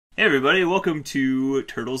Hey everybody, welcome to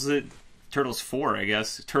Turtles 4, I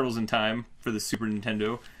guess. Turtles in Time for the Super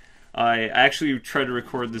Nintendo. I actually tried to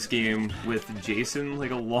record this game with Jason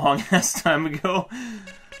like a long ass time ago.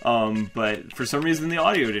 But for some reason the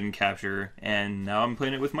audio didn't capture, and now I'm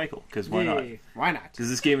playing it with Michael, because why not? Why not? Because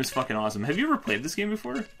this game is fucking awesome. Have you ever played this game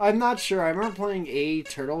before? I'm not sure. I remember playing a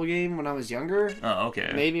Turtle game when I was younger. Oh,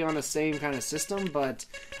 okay. Maybe on the same kind of system, but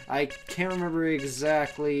I can't remember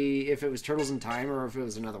exactly if it was Turtles in Time or if it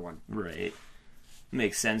was another one. Right.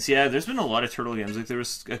 Makes sense. Yeah, there's been a lot of Turtle games. Like, there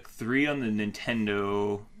was like 3 on the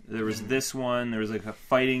Nintendo. There was this one. There was like a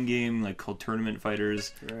fighting game like called Tournament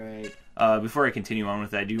Fighters. Right. Before I continue on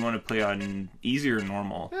with that, do you want to play on easy or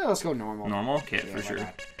normal? Yeah, let's go normal. Normal? Okay, Yeah, for sure.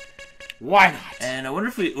 not? Why not? And I wonder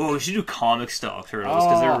if we should do comic style Turtles,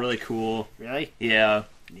 because they're Oh. really cool. Really? Yeah.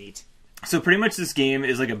 Neat. So pretty much this game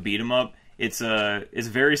is like a beat 'em up. It's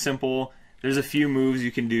very simple. There's a few moves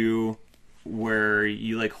you can do where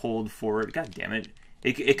you like hold forward. God damn it.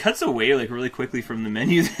 It cuts away like really quickly from the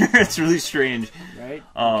menu there. It's really strange. Right?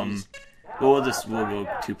 But we'll go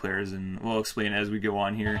 2 players and we'll explain as we go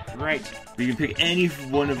on here. Right. You can pick any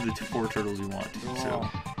one of the 4 turtles you want. So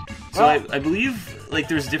Well, I believe like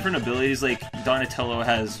there's different abilities. Like Donatello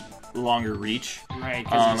has longer reach. right.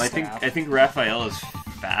 I think Raphael is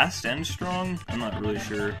fast and strong. I'm not really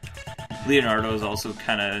sure. Leonardo is also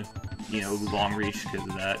kind of long reach because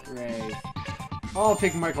of that. Right. I'll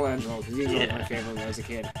pick Michelangelo because he was one of my favorite when I was a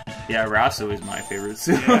kid. Yeah, Raph's always my favorite.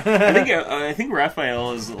 So Yeah. I think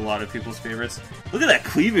Raphael is a lot of people's favorites. Look at that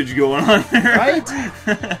cleavage going on there,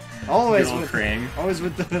 Right? Always Good old with Krang. Always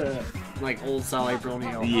with the like old style April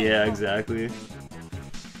O'Neil. Yeah, exactly.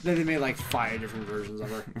 Then they made like 5 different versions of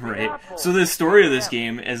her. Right. So the story of this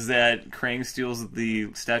game is that Krang steals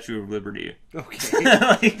the Statue of Liberty. Okay.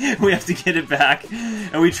 Like, we have to get it back,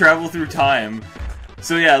 and we travel through time.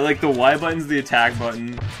 So yeah, like the Y button's the attack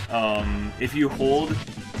button. If you hold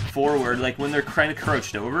forward, like when they're kind of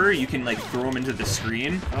crouched over, you can like throw them into the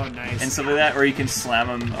screen. Oh, nice. And stuff like that, or you can slam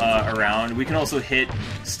them around. We can also hit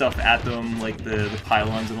stuff at them, like the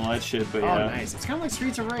pylons and all that shit. But Oh, yeah, nice. It's kind of like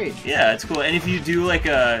Streets of Rage. yeah, it's cool. And if you do like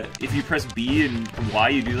if you press B and Y,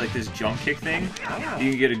 you do like this jump kick thing. Oh. You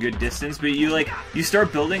can get a good distance. But you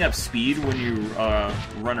start building up speed when you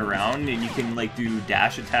run around, and you can like do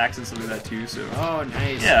dash attacks and stuff like that too. So Oh,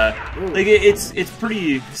 nice. yeah, Ooh. like it's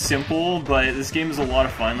pretty simple, but this game is a lot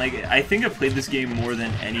of fun. Like I think I've played this game more than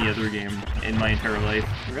any other game in my entire life,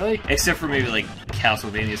 Really? except for maybe like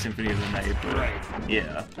Castlevania Symphony of the Night. But Right.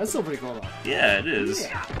 yeah, That's still pretty cool, though. yeah, it is.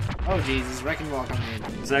 Yeah. Oh, Jesus. Wrecking Ball coming in.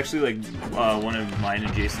 It's actually like one of mine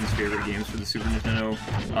and Jason's favorite games for the Super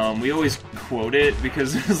Nintendo. We always quote it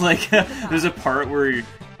because there's like there's a part where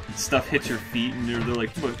stuff hits your feet and they're like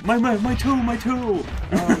my toe, my toe.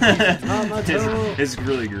 Oh, Jesus. Not my toe. It's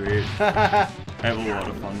really great. I have a lot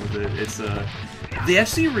of fun with it. It's they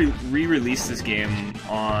actually re-released this game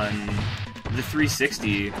on the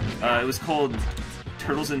 360. It was called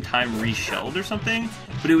Turtles in Time Reshelled or something,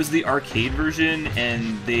 but it was the arcade version,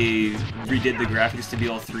 and they redid the graphics to be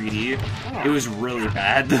all 3D. Oh. It was really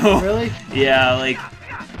bad though. Really? Yeah, like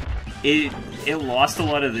it lost a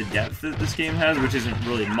lot of the depth that this game has, which isn't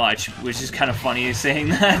really much, which is kind of funny saying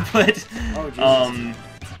that, but Oh, Jesus.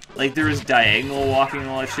 like there was diagonal walking and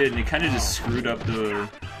all that shit, and it kind of just screwed up the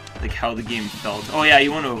like how the game felt. Oh yeah,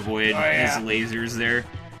 you want to avoid his lasers there.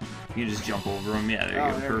 You can just jump over them. Yeah, there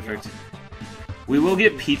you go. There we Perfect. We will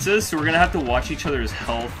get pizzas, so we're gonna have to watch each other's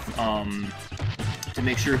health to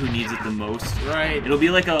make sure who needs it the most. Right. It'll be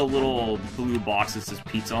like a little blue box that says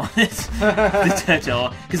pizza on it to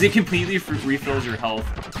tell, because it completely refills your health.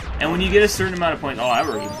 And when you get a certain amount of points, oh, I'm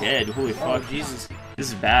already dead. Holy fuck. Oh, Jesus. This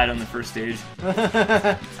is bad on the first stage.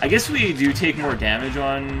 I guess we do take more damage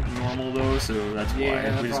on normal though, so that's why.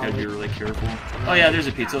 Yeah, We just gotta probably. be really careful. Oh yeah, there's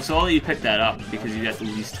a pizza, so I'll let you pick that up because you got the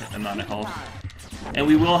least amount of health. And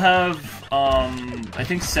we will have, I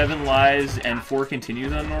think 7 lives and 4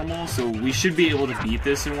 continues on normal, so we should be able to beat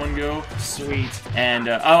this in one go. Sweet. And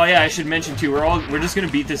oh yeah, I should mention too, we're just gonna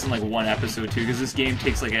beat this in like one episode too, because this game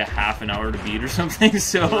takes like a half an hour to beat or something.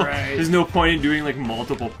 So Right. there's no point in doing like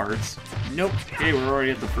multiple parts. Nope. Okay, we're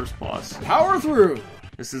already at the first boss. Power through.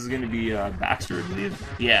 This is gonna be Baxter, I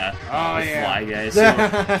believe. Yeah. Oh, the yeah. Fly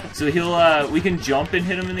guy. So he'll we can jump and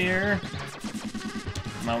hit him in the air.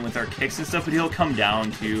 With our kicks and stuff, but he'll come down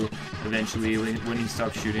too eventually when he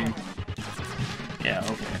stops shooting. Yeah,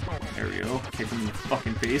 okay. There we go. Kick him in the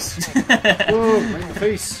fucking face. Whoa, right in the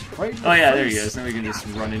face. Right in the Oh yeah, there he face. goes. Then we can just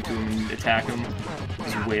run into him and attack him.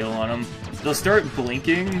 Just wail on him. They'll start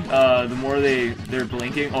blinking. The more they're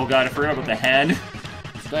blinking. Oh god, I forgot about the hand.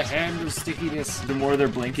 The hand of stickiness. The more they're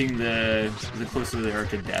blinking, the closer they are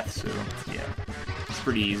to death. So yeah.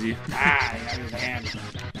 pretty easy. Ah, I got the hand.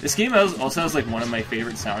 This game also has like one of my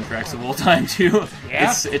favorite soundtracks of all time too.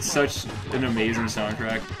 Yeah? It's such an amazing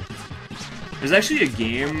soundtrack. There's actually a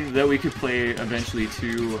game that we could play eventually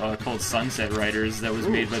too called Sunset Riders that was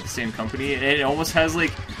made by the same company, and it almost has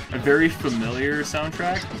like a very familiar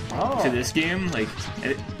soundtrack to this game. Like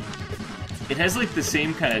it has like the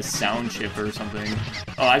same kind of sound chip or something.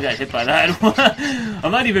 Oh, I got hit by that.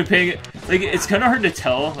 I'm not even paying it. Like, it's kind of hard to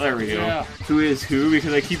tell. There we go. Yeah. Who is who,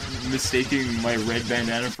 because I keep mistaking my red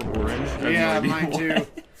bandana for orange. I have no idea mine why. too.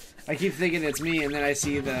 I keep thinking it's me, and then I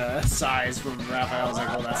see the size from Raphael. I was like,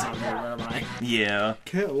 oh, that's not me. Where am I? Yeah.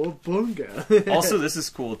 Cowabunga. Also, this is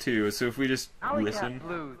cool too. So if we just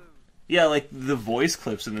listen, yeah, like the voice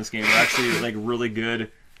clips in this game are actually like really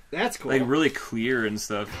good, That's cool. like really clear and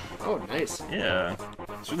stuff. Oh, nice. Yeah,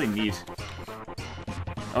 it's really neat.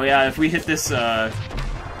 Oh yeah, if we hit this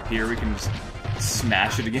here, we can just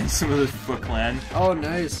smash it against some of the Foot Clan. Oh,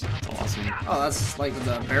 nice. It's awesome. Oh, that's like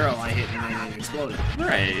the barrel I hit and then it exploded.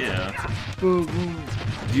 Right, yeah. Boom, boom.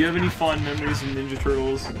 Do you have any fond memories of Ninja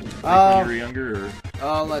Turtles? Like when you were younger,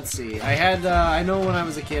 or? Let's see. I had, I know when I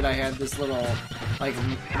was a kid, I had this little, like,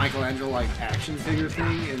 Michelangelo, like, action figure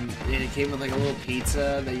thing, and it came with, like, a little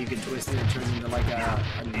pizza that you could twist and it turned into, like, a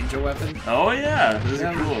ninja weapon. Oh yeah, those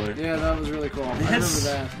That are was- cool. Yeah, that was really cool. I remember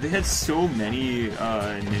that. They had so many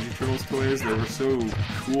Ninja Turtles toys that were so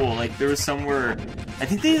cool. Like there was some where I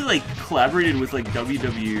think they like collaborated with like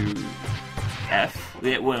WWF.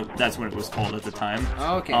 Well, that's what it was called at the time.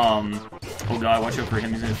 Oh, okay. Oh god, watch out for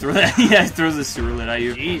him. He's gonna throw that. Yeah, he throws the sewer lid at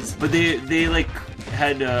you. Jeez. But they like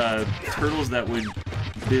had turtles that would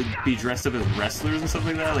be dressed up as wrestlers and stuff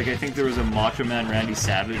like that. Like I think there was a Macho Man Randy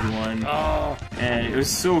Savage one. Oh. And it was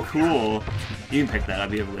so cool. You can pick that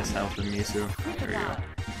up. You have less health than me, so there you go.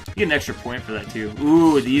 You get an extra point for that too.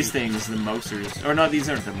 Ooh, these things, the Mousers. Or no, these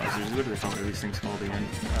aren't the Mousers. What do they call these things called again?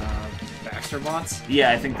 Baxter bots?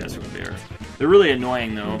 Yeah, I think that's what they are. They're really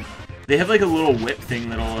annoying though. They have like a little whip thing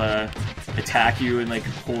that'll attack you and like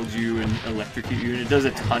hold you and electrocute you, and it does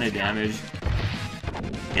a ton of damage.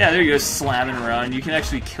 Yeah, there you go, slamming around. You can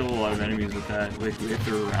actually kill a lot of enemies with that, like if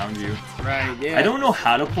they're around you. Right, yeah. I don't know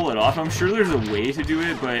how to pull it off. I'm sure there's a way to do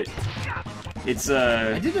it, but it's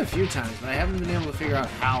I did it a few times, but I haven't been able to figure out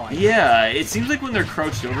how I yeah, it seems like when they're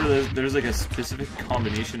crouched over, there's like a specific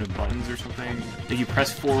combination of buttons or something. Like you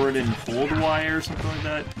press forward and hold Y or something like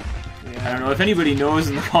that. Yeah. I don't know. If anybody knows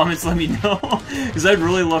in the comments, let me know, because I'd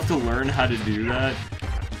really love to learn how to do that.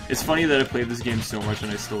 It's funny that I played this game so much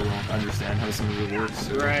and I still don't understand how some of it works.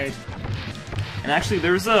 So. Right. And actually,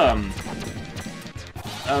 there's a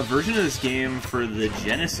version of this game for the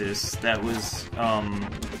Genesis that was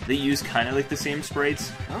they used kind of like the same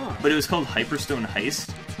sprites, but it was called Hyperstone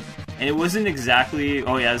Heist, and it wasn't exactly.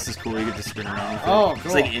 Oh yeah, this is cool. You get to spin around with it. Oh, cool.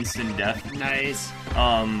 It's like instant death. Nice.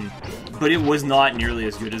 But it was not nearly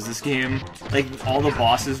as good as this game. Like all the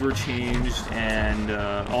bosses were changed and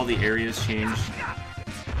all the areas changed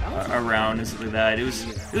around and stuff like that. It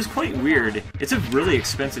was quite weird. It's a really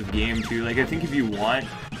expensive game too. Like I think if you want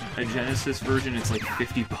a Genesis version, it's like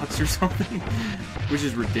 $50 or something, which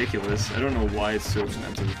is ridiculous. I don't know why it's so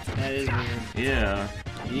expensive. That is weird. Yeah.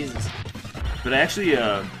 Jesus. But actually,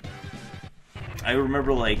 I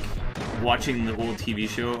remember like watching the old TV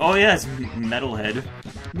show. Oh yeah, it's Metalhead.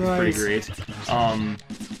 It's pretty great.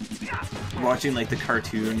 Watching like the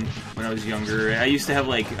cartoon when I was younger. I used to have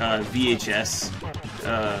like VHS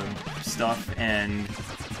stuff and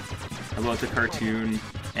about the cartoon,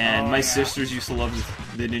 and my sisters used to love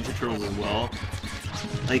the Ninja Turtles as well.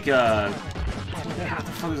 Like what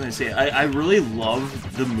the fuck was I gonna say? I really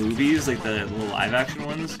love the movies, like the live action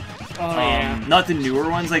ones. Oh, yeah. Not the newer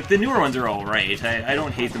ones. Like the newer ones are all right. I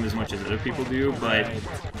don't hate them as much as other people do, but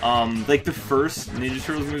like the first Ninja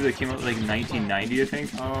Turtles movie that came out like 1990, I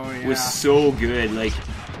think, was so good. Like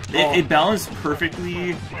it balanced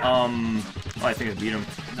perfectly. Oh, I think I beat him.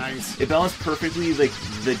 Nice. It balanced perfectly like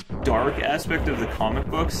the dark aspect of the comic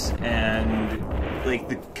books and like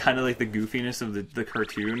the kind of like the goofiness of the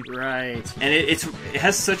cartoon. Right. And it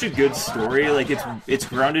has such a good story. Like it's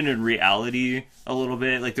grounded in reality a little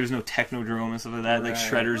bit. Like there's no technodrome and stuff like that. Like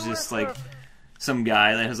Shredder's just like some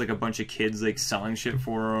guy that has like a bunch of kids like selling shit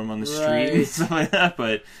for him on the street and stuff like that.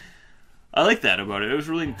 But I like that about it. It was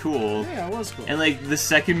really cool. Yeah, it was cool. And like the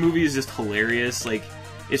second movie is just hilarious. Like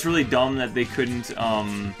it's really dumb that they couldn't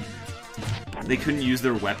use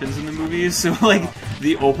their weapons in the movies. So like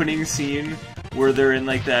the opening scene where they're in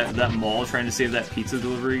like that mall trying to save that pizza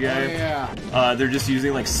delivery guy. They're just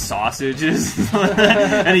using like sausages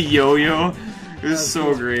and a yo-yo. It was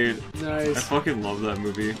so great. Nice. I fucking love that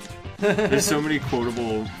movie. There's so many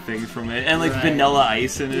quotable things from it, and like Right. Vanilla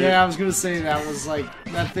Ice in it. Yeah, I was gonna say that was like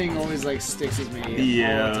that thing always like sticks with me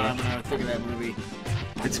Yeah. all the time when I think of that movie.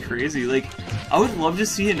 It's crazy. Like, I would love to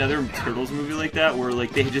see another Turtles movie like that, where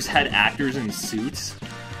like they just had actors in suits.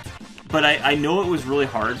 But I know it was really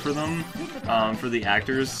hard for them, for the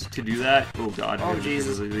actors to do that. Oh god. Oh,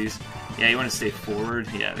 Jesus. These. Yeah, you want to stay forward?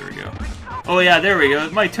 Yeah, there we go. Oh yeah, there we go.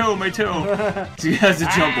 My toe, my toe. So you have to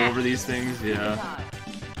jump over these things. Yeah.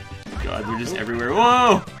 God, they're just everywhere.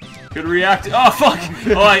 Whoa! Gotta react. Oh fuck!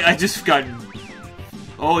 Oh, I just got.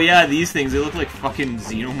 Oh yeah, these things. They look like fucking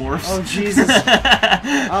xenomorphs. Oh Jesus!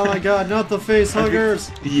 Oh my god, not the face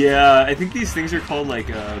huggers! Yeah, I think these things are called like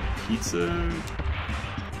pizza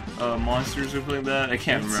monsters or something like that. I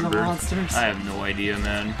can't Pizza remember. monsters? I have no idea,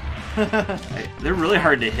 man. They're really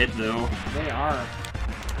hard to hit though. They are.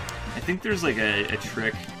 I think there's like a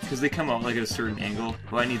trick because they come out like at a certain angle.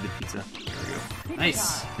 Oh, I need the pizza. There we go.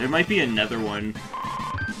 Nice. There might be another one.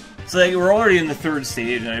 So like, we're already in the third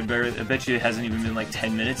stage, and I bet you it hasn't even been like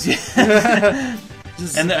 10 minutes yet.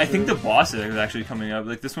 And I think the boss is actually coming up.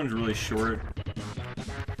 Like this one's really short.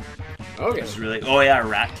 Okay. It's really. Oh yeah,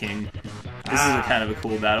 Rat King. This is a kind of a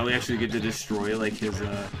cool battle. We actually get to destroy like his.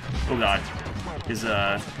 Oh god, his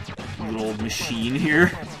little machine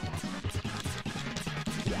here.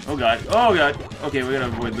 Oh god. Oh god. Okay, we gotta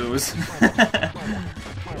avoid those.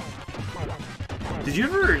 Did you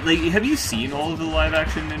ever, like, have you seen all of the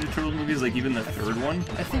live-action Ninja Turtles movies, like, even the third one?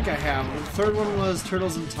 I think I have. The third one was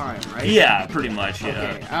Turtles in Time, right? Yeah, pretty much, yeah.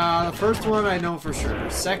 Okay, the first one I know for sure.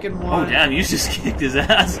 Second one... Oh, damn, you just kicked his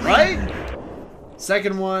ass. Right?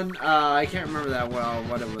 Second one, I can't remember that well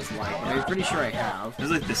what it was like, but I'm pretty sure I have. It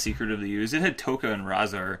was like The Secret of the Ooze. It had Toka and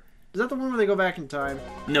Razar. Is that the one where they go back in time?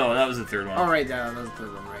 No, that was the third one. Oh, right, that was the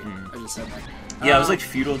third one, right. I just said that. Yeah, it was like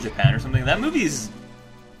feudal Japan or something. That movie's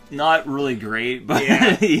not really great, but...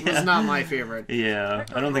 Yeah, it's not my favorite. Yeah,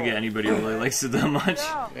 I don't think anybody really likes it that much.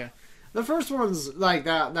 Yeah. The first one's, like,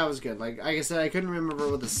 that was good. Like I said, I couldn't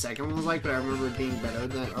remember what the second one was like, but I remember it being better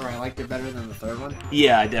than, or I liked it better than the third one.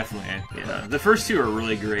 Yeah, definitely. Yeah, the first two are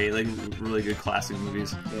really great, like, really good classic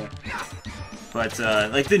movies. Yeah. But,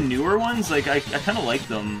 like, the newer ones, like, I kind of like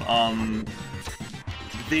them.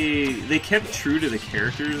 They kept true to the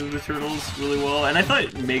characters of the Turtles really well, and I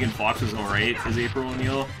thought Megan Fox was alright as April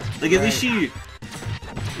O'Neil. Like, at least she...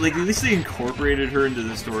 Like, at least they incorporated her into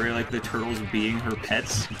the story, like the Turtles being her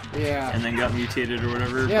pets. Yeah. And then got mutated or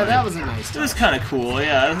whatever. Yeah, that was a nice touch. It was kind of cool,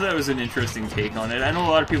 yeah. I thought that was an interesting take on it. I know a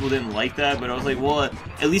lot of people didn't like that, but I was like, well,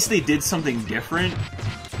 at least they did something different.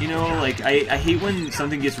 You know, like, I hate when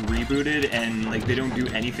something gets rebooted and, like, they don't do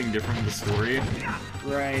anything different with the story.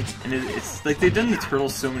 Right. And it's, like, they've done the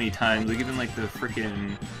Turtles so many times, like, even, like, the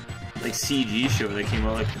freaking, like, CG show that came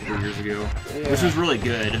out, like, a couple years ago, which was really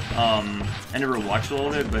good. I never watched all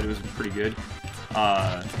of it, but it was pretty good.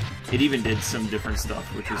 It even did some different stuff,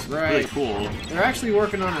 which was really cool. They're actually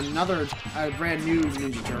working on another, brand new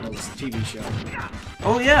Ninja Turtles TV show.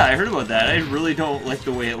 Oh yeah, I heard about that. I really don't like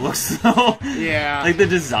the way it looks, though. Yeah. Like, the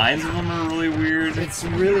designs of them are really weird. It's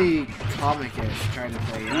really comic-ish kind of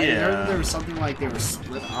thing. I heard there was something like they were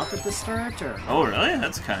split up at the start, or... Oh, really?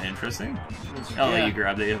 That's kind of interesting. I'll let you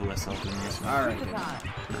grab that. You have less help than me. So. Alright.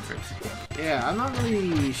 Perfect. Yeah, I'm not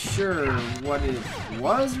really sure what it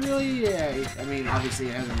was, really. Yeah, I mean, obviously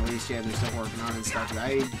it hasn't released yet. They're still working on it and stuff, but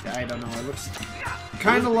I don't know. It looks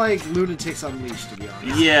kind of like Lunatics Unleashed, to be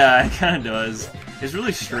honest. Yeah, it kind of does. It's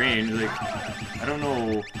really strange. Like, I don't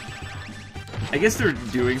know. I guess they're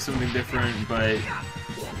doing something different, but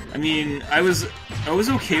I mean, I was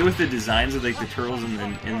okay with the designs of like the Turtles in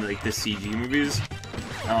like the CG movies.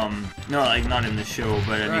 No, like not in the show,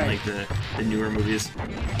 but I mean like the newer movies.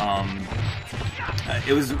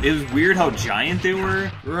 It was weird how giant they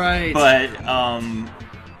were. Right. But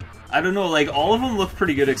I don't know, like, all of them look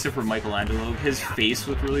pretty good except for Michelangelo. His face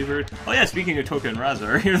looked really weird. Oh yeah, speaking of Toka and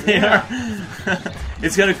Razar, here they are.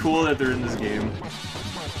 It's kind of cool that they're in this game.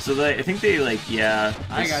 So I think they, like,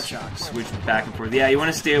 I got shot. Switch back and forth. Yeah, you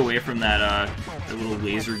want to stay away from that little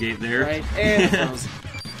laser gate there. Right, and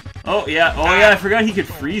Oh yeah, I forgot he could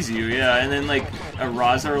freeze you, yeah, and then, like, a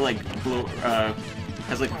Razar, like,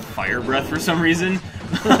 has, like, fire breath for some reason.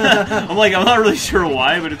 I'm not really sure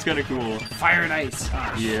why, but it's kind of cool. Fire and ice.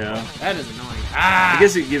 Oh, yeah. That is annoying. I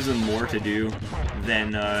guess it gives them more to do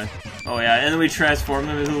than, oh yeah, and then we transform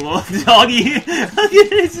them into a little doggy.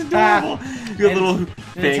 It's adorable. You got little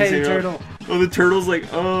fangs hanging out. Oh, the turtle's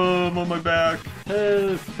like, oh, I'm on my back.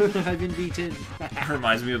 I've been beaten. It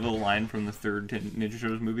reminds me of a line from the third Ninja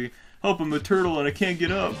Turtles movie. Help, I'm a turtle and I can't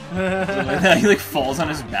get up. Something like that. He like falls on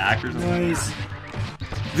his back or something. Nice.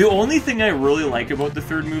 The only thing I really like about the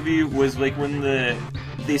third movie was like when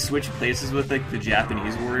they they switch places with like the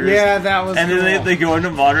Japanese warriors. Yeah, that was. And cool. then they go into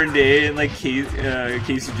modern day, and like Casey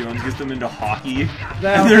Jones gets them into hockey.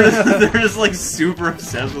 That They're just like super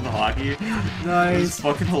obsessed with hockey. Nice. It's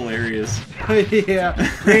fucking hilarious. Yeah,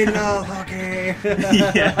 we love hockey.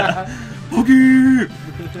 Yeah, hockey.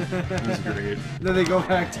 That was great. Then they go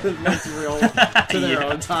back to their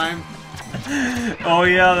own time. Oh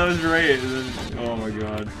yeah, that was right. Oh my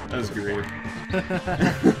god, that was great.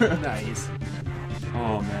 Nice.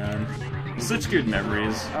 Oh man, such good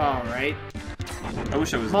memories. All right. I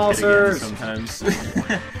wish I was Malsers. a kid again sometimes.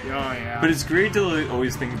 Oh yeah. But it's great to like,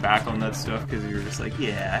 always think back on that stuff because you're just like,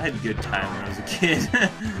 yeah, I had a good time when I was a kid.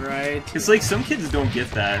 Right. It's like some kids don't get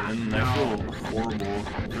that, and I feel horrible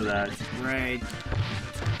for that. Right.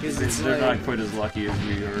 They're not quite as lucky as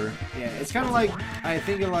we are. Yeah, it's kind of like, I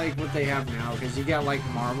think of like what they have now, because you got like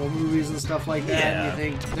Marvel movies and stuff like that, and you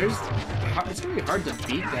think, it's going to be hard to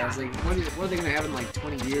beat that. It's like, what are they going to have in like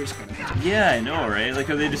 20 years kind of thing? Yeah, I know, right? Like,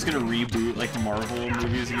 are they just going to reboot like Marvel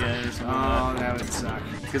movies again or something Oh, that would suck.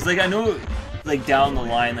 Because like, I know, like down the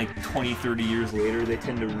line, like 20, 30 years later, they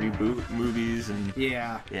tend to reboot movies and...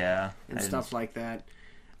 Yeah. And stuff like that.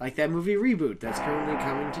 Like that movie Reboot that's currently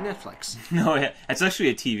coming to Netflix. No, yeah, it's actually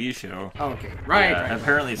a TV show. Oh, okay. Right.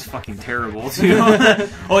 Apparently it's fucking terrible, too.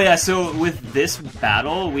 Oh, yeah, so with this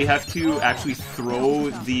battle, we have to actually throw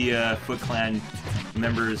the Foot Clan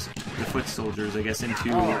members, the Foot Soldiers, I guess, into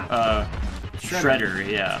Shredder,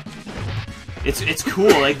 yeah. It's cool.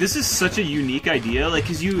 Like, this is such a unique idea. Like,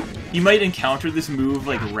 because you might encounter this move,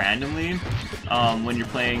 like, randomly when you're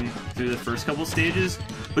playing through the first couple stages.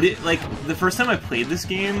 But, like, the first time I played this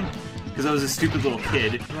game, because I was a stupid little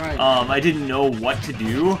kid, I didn't know what to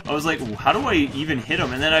do. I was like, how do I even hit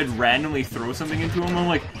him? And then I'd randomly throw something into him. I'm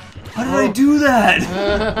like, how did I do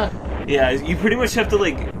that? Yeah, you pretty much have to,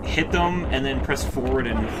 like, hit them and then press forward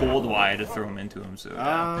and hold Y to throw them into them. So,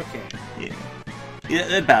 okay. Yeah. Yeah,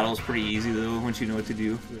 that battle's pretty easy, though, once you know what to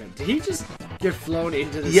do. Did he just get flown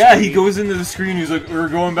into the screen? Yeah, he goes into the screen, he's like, we're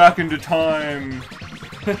going back into time.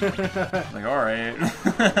 Like, alright.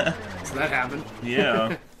 So that happened.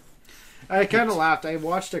 Yeah. I kind of laughed. I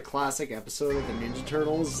watched a classic episode of the Ninja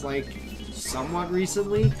Turtles, like, somewhat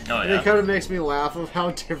recently. Oh, yeah. And it kind of makes me laugh of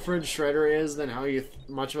how different Shredder is than how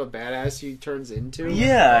much of a badass he turns into.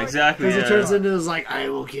 Yeah, exactly. Because he turns into this, like, I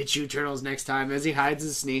will get you, Turtles, next time. As he hides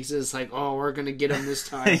and sneaks, it's like, oh, we're going to get him this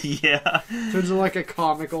time. Yeah. Turns into, like, a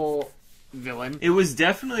comical villain. It was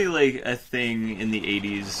definitely, like, a thing in the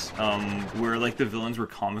 80s, where, like, the villains were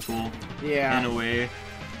comical. Yeah. In a way.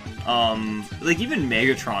 Like even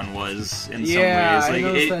Megatron was in some ways. I Like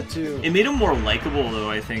noticed that too. It made him more likable, though.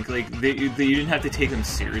 I think like you didn't have to take them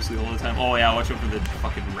seriously all the time. Oh yeah, watch out for the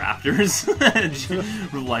fucking raptors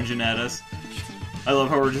lunging at us. I love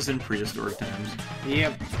how we're just in prehistoric times.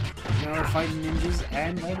 Yep. Now we're fighting ninjas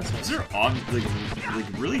and dinosaurs. These are odd, like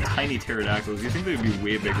really tiny pterodactyls. You think they'd be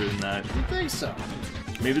way bigger than that? I think so.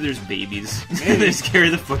 Maybe there's babies. They just carry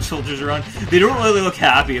the foot soldiers around. They don't really look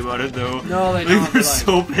happy about it, though. No, they don't. They're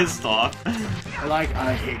so pissed off. They're like,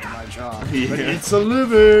 I hate my job. Yeah. But it's a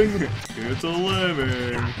living. It's a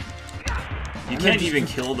living. You can't even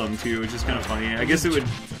kill them, too, which is kind of funny. I guess it would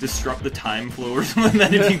disrupt the time flow or something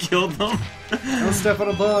like that if you killed them. Don't step on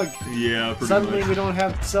a bug. Yeah, pretty Suddenly much. we don't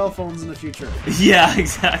have cell phones in the future. Yeah,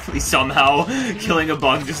 exactly. Somehow, killing a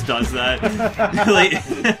bug just does that.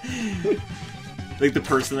 Like the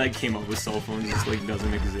person that came up with cell phones just like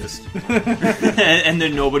doesn't exist, and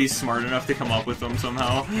then nobody's smart enough to come up with them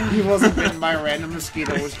somehow. He wasn't bitten by a random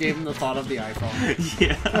mosquito, which gave him the thought of the iPhone.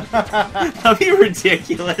 Yeah, that'd be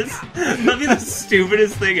ridiculous. That'd be the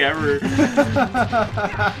stupidest thing ever.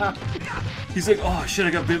 He's like, oh shit,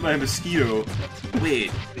 I got bit by a mosquito.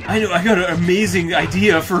 Wait, I know, I got an amazing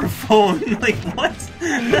idea for a phone. Like what?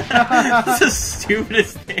 That's the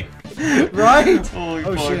stupidest thing. Right? Holy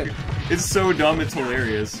oh fuck. shit. It's so dumb, it's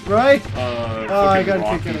hilarious. Right? I got a kick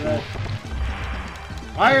out of people. that.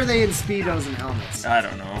 Why are they in Speedos and helmets? I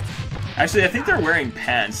don't know. Actually, I think they're wearing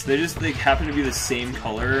pants. They just like happen to be the same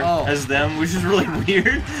color as them, which is really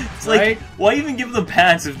weird. It's like, why even give them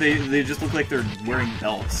pants if they just look like they're wearing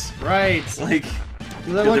belts? Right. Like,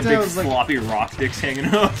 got the big floppy rock dicks hanging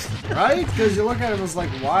out. Right? Because you look at them, it's like,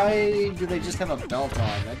 why do they just have a belt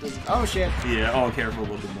on? That doesn't... Oh shit. Yeah. Oh, careful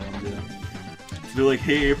with the bomb. Yeah. They're like,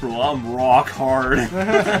 hey April, I'm rock hard.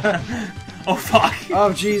 Oh fuck.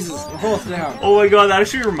 Oh Jesus, hold down. Oh my god, that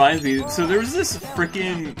actually reminds me. So there was this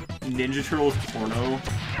freaking Ninja Turtles porno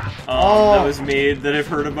that was made that I've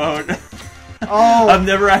heard about. Oh. I've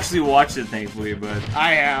never actually watched it, thankfully, but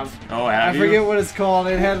I have. Oh, have you? I forget what it's called.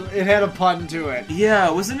 It had a pun to it.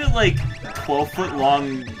 Yeah, wasn't it like 12-foot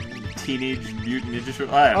long Teenage Mutant Ninja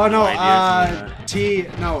Turtles. I have Oh no, idea.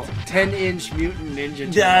 10-inch Mutant Ninja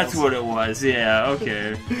Turtles. That's what it was. Yeah,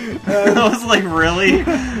 okay. I was like, really?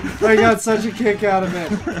 I got such a kick out of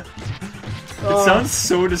it. It sounds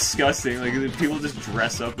so disgusting. Like people just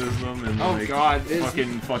dress up as them and Oh like god,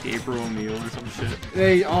 fuck April O'Neil or some shit.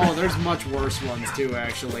 there's much worse ones too,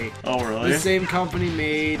 actually. Oh really? The same company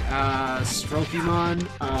made Strokemon.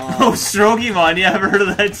 Oh, Strokemon. Yeah, I've heard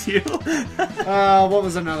of that too. What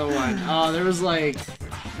was another one? There was like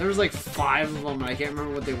 5 of them. I can't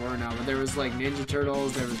remember what they were now, but there was like Ninja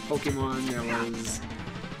Turtles. There was Pokemon. There was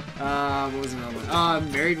what was another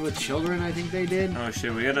one? Married with Children. I think they did. Oh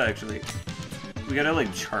shit, we gotta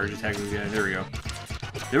like charge attack this guy. There we go.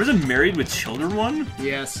 There was a Married with Children one?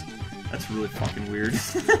 Yes. That's really fucking weird.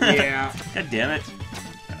 Yeah. God damn it.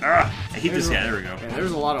 I hate this guy. There we go. Yeah,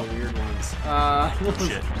 there's a lot of weird ones.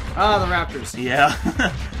 Shit. The Raptors. Yeah.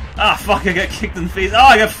 Fuck, I got kicked in the face. Oh,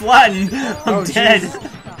 I got flattened. I'm dead.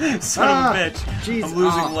 Son of a bitch. Geez. I'm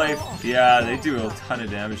losing life. Yeah, they do a ton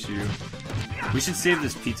of damage to you. We should save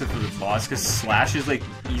this pizza for the boss, because Slash is like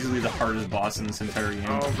easily the hardest boss in this entire game.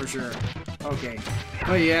 Oh, for sure. Okay.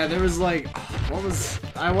 But yeah, there was like,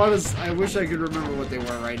 I wish I could remember what they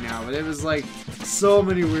were right now, but it was like so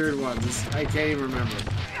many weird ones. I can't even remember.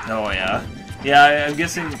 Oh yeah. Yeah, I'm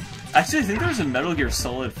guessing. Actually, I think there was a Metal Gear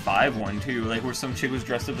Solid 5 one too, like where some chick was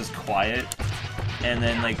dressed up as Quiet, and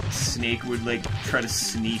then like Snake would like try to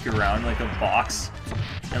sneak around like a box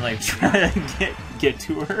and like try to get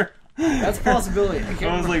to her. That's a possibility.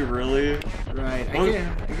 I was like, really? Right.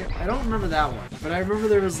 I don't remember that one, but I remember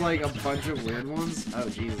there was like a bunch of weird ones. Oh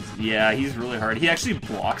Jesus. Yeah, he's really hard. He actually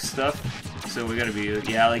blocks stuff, so we gotta be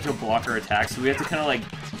like he'll block our attacks. So we have to kind of like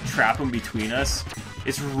trap him between us.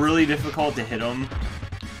 It's really difficult to hit him.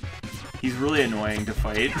 He's really annoying to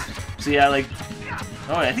fight. So yeah, like,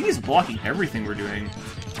 oh, I think he's blocking everything we're doing.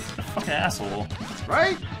 What a fucking asshole.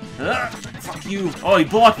 Right? Fuck you. Oh, he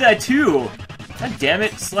blocked that too. God damn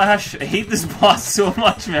it, Slash. I hate this boss so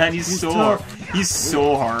much, man. He's so hard. He's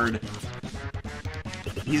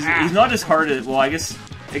not as hard as, well, I guess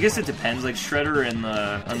it depends. Like Shredder in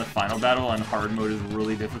the final battle on hard mode is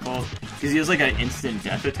really difficult because he has like an instant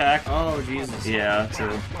death attack. Oh Jesus. Yeah, so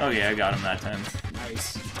okay, I got him that time.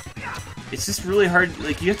 Nice. It's just really hard.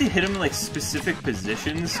 Like you have to hit him in like specific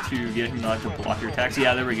positions to get him not to block your attacks.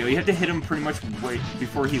 Yeah, there we go. You have to hit him pretty much right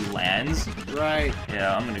before he lands. Right.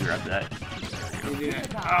 Yeah, I'm gonna grab that.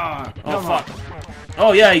 Oh fuck.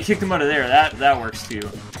 Oh yeah, he kicked him out of there. That works too.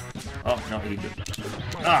 Oh no, he did.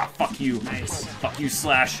 Fuck you. Nice. Fuck you,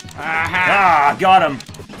 Slash. Got him.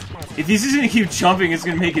 If he's just gonna keep jumping, it's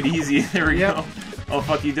gonna make it easy. There we go. Oh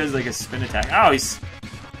fuck, he does like a spin attack. Ow, he's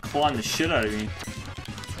clawing the shit out of me.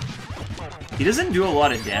 He doesn't do a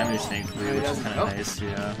lot of damage, thankfully, which is kind of nice.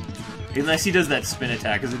 Yeah. Unless he does that spin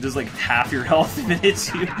attack, because it does like half your health if it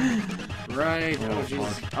hits you. Right. Oh,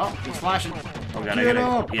 Jesus. Oh, he's flashing. Oh god,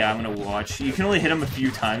 I'm gonna watch. You can only hit him a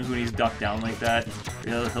few times when he's ducked down like that.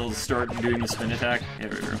 He'll start doing the spin attack. There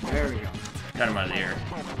we go. There we go. Got him out of the air.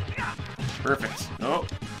 Perfect. Oh.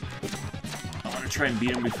 I want to try and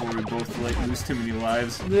beat him before we both like lose too many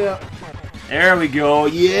lives. Yeah. There we go.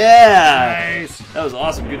 Yeah. Nice. That was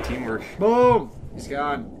awesome. Good teamwork. Boom. He's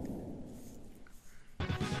gone.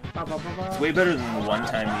 It's way better than the one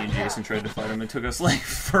time me and Jason tried to fight him. It took us like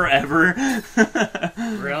forever.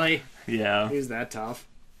 Really? Yeah. He was that tough.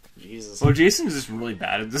 Jesus. Well, Jason's just really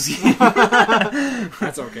bad at this game.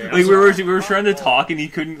 That's okay. Like we were trying to talk and he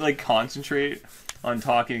couldn't like concentrate on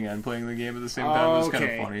talking and playing the game at the same time. It was kind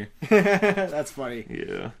of funny. That's funny.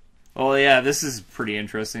 Yeah. Oh yeah, this is pretty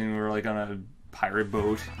interesting. We're like on a pirate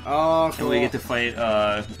boat. Oh, cool. And we get to fight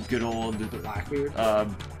good old Blackbeard.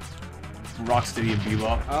 Rocksteady and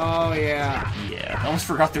Bebop. Oh yeah. Yeah. I almost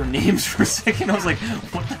forgot their names for a second. I was like,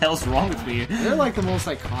 what the hell's wrong with me? They're like the most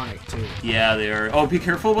iconic too. Yeah, they are. Oh, be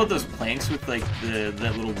careful about those planks with like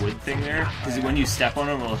that little wood thing there, because when you step on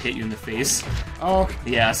them, it'll hit you in the face. Oh.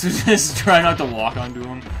 Yeah, so just try not to walk onto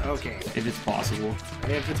them. Okay. If it's possible.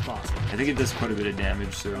 If it's possible. I think it does quite a bit of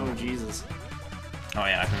damage. So. Oh Jesus. Oh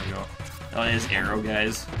yeah, here we go. Oh, there's arrow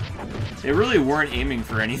guys. They really weren't aiming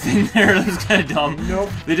for anything there. That was kind of dumb. Nope.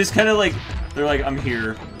 They just kind of like, they're like, I'm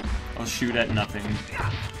here. I'll shoot at nothing.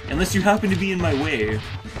 Unless you happen to be in my way.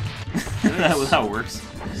 that works.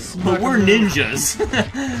 But we're ninjas.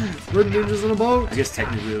 We're ninjas in a boat. I guess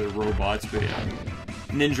technically they're robots, but yeah.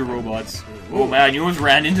 Ninja robots. Oh man, you almost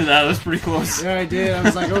ran into that. That was pretty close. Yeah, I did. I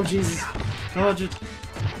was like, oh Jesus. Dodge it.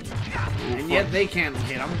 And yet they can't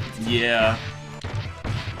hit them. Yeah.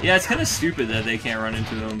 Yeah, it's kind of stupid that they can't run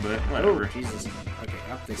into them, but whatever. Oh, Jesus. Okay,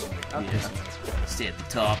 up this way. Up this way. Stay at the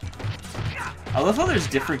top. I love how there's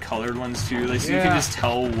different colored ones too, like so you can just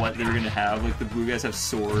tell what they're gonna have. Like the blue guys have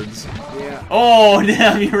swords. Yeah. Oh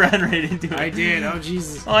damn! You ran right into it. I did. Oh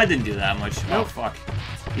Jesus. Oh, I didn't do that much. Nope. Oh fuck!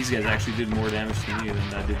 These guys actually did more damage to me than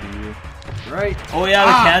that did to you. Right. Oh yeah,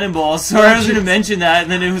 the cannonballs. Sorry, I was gonna mention that,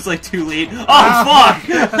 and then it was like too late. Oh fuck!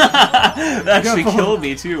 That actually killed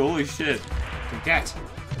me too. Holy shit! Take that.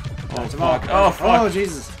 Oh fuck! Oh fuck! Oh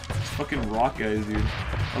Jesus! These fucking rock guys, dude.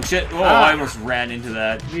 Oh shit! Oh, I almost ran into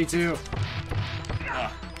that. Me too.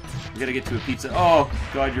 We gotta get to a pizza. Oh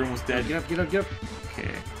god, you're almost dead. Get up! Get up! Get up! Okay.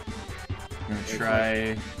 I'm gonna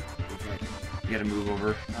try. We gotta move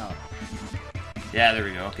over. Oh. Yeah, there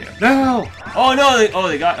we go. Okay. No! Oh no!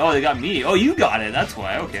 They got me. Oh, you got it. That's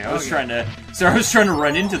why. Okay, I was trying to. Sorry, I was trying to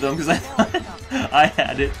run into them because I thought I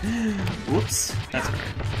had it. Whoops. That's alright.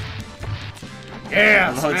 Yeah.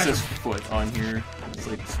 I love how it says foot on here. It's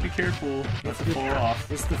like, just be careful, not to fall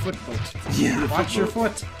off. It's the foot boat. Yeah, the Watch your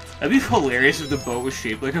foot. That'd be hilarious if the boat was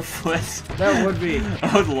shaped like a foot. That would be.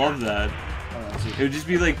 I would love that. Oh, it would just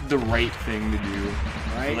be like the right thing to do.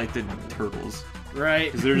 Right. For, like the turtles. Right.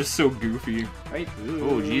 Because they're just so goofy. Right.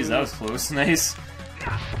 Oh, jeez, that was close. Nice.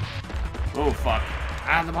 Oh, fuck.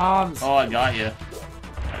 Ah, the bombs. Oh, I got you.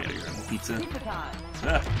 I gotta grab the pizza. Ah,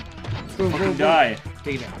 Boom, fucking boom, die. boom.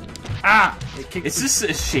 Take it down. Ah! It kicked It's just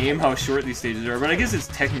a shame how short these stages are, but I guess it's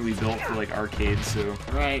technically built for like arcades, so.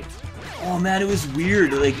 Right. Oh man, it was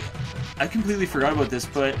weird. Like, I completely forgot about this,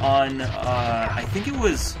 but on, I think it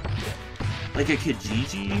was like a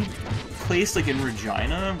Kijiji place, like in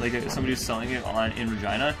Regina, like somebody was selling it in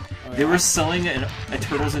Regina. Oh, They were selling a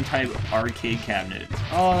Turtles in Time arcade cabinet.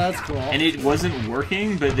 Oh, that's cool. And it wasn't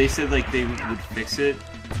working, but they said like they would fix it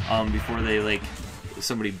before they like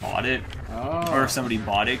somebody bought it. Oh. Or if somebody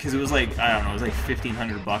bought it, because it was like, I don't know, it was like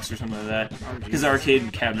 $1,500 or something like that. Because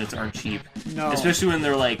arcade cabinets aren't cheap. No. Especially when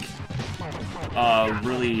they're like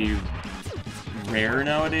really rare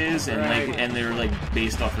nowadays, and Right. like and they're like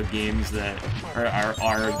based off of games that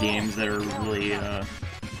are games that are really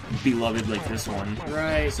beloved, like this one.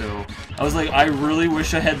 Right. So I was like, I really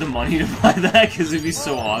wish I had the money to buy that, because it'd be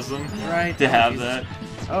so awesome Right. to have Jesus. that.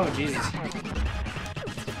 Oh, Jesus.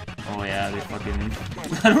 Oh yeah, they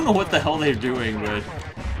fucking... I don't know what the hell they're doing, but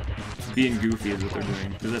being goofy is what they're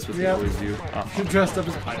doing, because that's what they always do. You're dressed up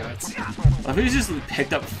as pirates. I think he just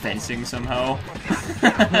picked up fencing somehow.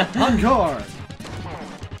 Encore!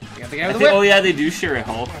 You got the guy with the whip. Oh yeah, they do share a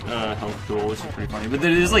health goal, which is pretty funny. But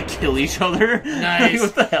they just like kill each other. Nice.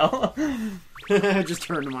 Like, what the hell? Just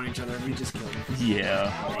turn them on each other and we just kill them.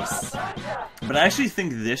 Yeah. Nice. But I actually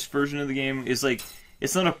think this version of the game is like,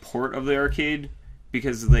 it's not a port of the arcade,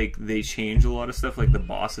 because like they change a lot of stuff, like the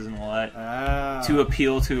bosses and all that, to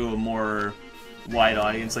appeal to a more wide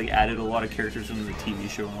audience. Like added a lot of characters from the TV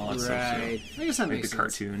show and all that stuff. So, I guess that like makes the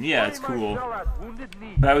sense. cartoon. Yeah, it's cool.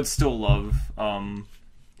 But I would still love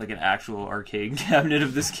like an actual arcade cabinet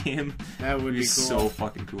of this game. That would It'd be cool. So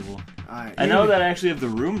fucking cool. Alright. I know that I actually have the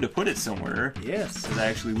room to put it somewhere. Yes. Because I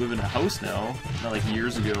actually live in a house now, not like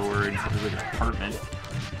years ago where it was like an apartment.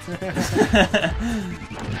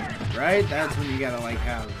 Right? That's when you gotta like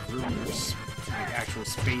have rooms, like actual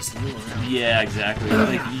space to move around. Yeah, exactly.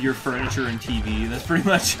 Like your furniture and TV, that's pretty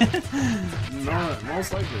much it. No,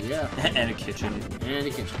 most likely, yeah. And a kitchen. And a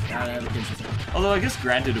kitchen. Gotta have a kitchen. Although I guess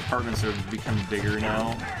granted apartments are becoming bigger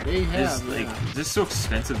now. They It's have, like yeah. just so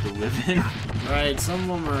expensive to live in. Right, some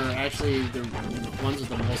of them are actually, the ones with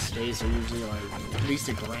the most space are usually like at least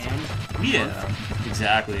 $1,000. Yeah,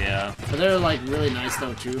 exactly, yeah. But they're like really nice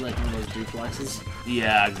though too, like one of those duplexes.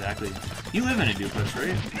 Yeah, exactly. You live in a duplex,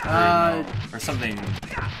 right? Or something.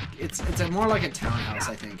 It's more like a townhouse,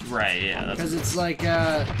 I think. Right, yeah. Because it's like,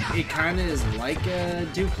 it kind of is like a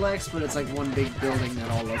duplex, but it's like one big building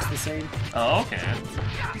that all looks the same. Oh, okay.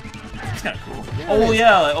 It's kind of cool. Yeah, Oh,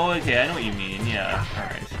 yeah. Like, oh, okay. I know what you mean. Yeah. All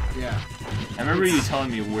right. Yeah. I remember you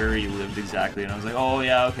telling me where you lived exactly, and I was like, oh,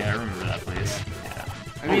 yeah, okay. I remember that place. Yeah.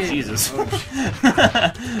 I mean, Jesus.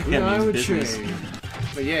 I would say.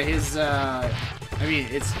 But yeah, his, I mean,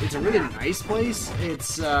 it's a really nice place.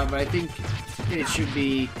 It's, but I think it should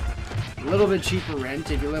be a little bit cheaper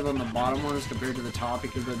rent if you live on the bottom one as compared to the top,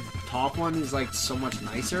 because the top one is like so much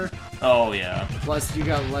nicer. Oh, yeah. Plus, you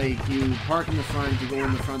got like, you park in the front, you go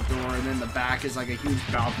in the front door, and then the back is like a huge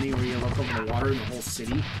balcony where you look over the water in the whole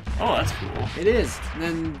city. Oh, that's cool. It is. And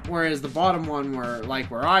then, whereas the bottom one, where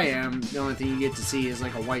I am, the only thing you get to see is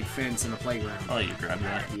like a white fence and a playground. I'll let you grab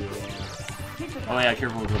that. Yeah. Oh, yeah,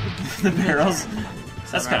 careful with the barrels.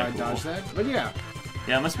 That's kind of cool. Dodge that. But yeah.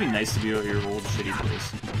 Yeah, it must be nice to be at your old shitty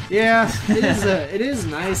place. Yeah, it is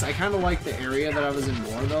nice. I kind of like the area that I was in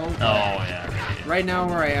more though. Oh yeah. Right now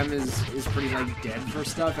where I am is pretty like dead for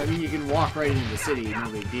stuff. I mean, you can walk right into the city, no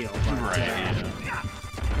big deal. But, Right. Yeah.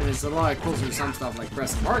 And it's a lot closer to some stuff like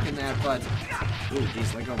Preston Park and that, but... Ooh,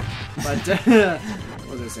 jeez, let go. But,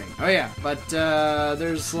 what was I saying? Oh, yeah, but,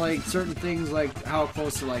 there's, like, certain things, like, how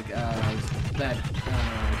close to, like, that,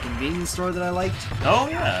 convenience store that I liked. Oh,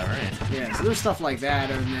 yeah, right. Yeah, so there's stuff like that,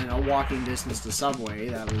 and then a walking distance to Subway.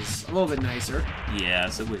 That was a little bit nicer. Yeah,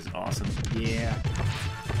 Subway's awesome. Yeah.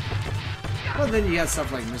 Well, then you got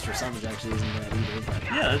stuff like Mr. Summers actually isn't bad either, but...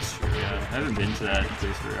 Yeah, that's true, yeah. I haven't been to that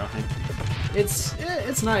place very often. It's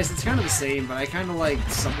nice. It's kind of the same, but I kind of like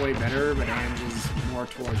Subway better, but Ange is more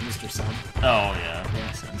towards Mr. Sub. Oh, yeah, that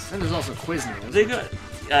makes sense. And there's also Quiznos. They got...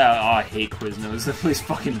 I hate Quiznos. That place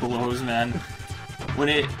fucking blows, man. When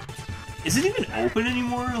it... Is it even open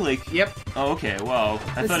anymore? Like... Yep. Oh, okay, wow.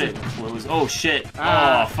 I thought it closed. Oh, shit.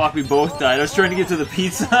 Ah. Oh, fuck, we both died. I was trying to get to the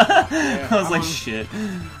pizza. Yeah, I was like, shit.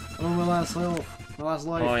 Oh, my last life.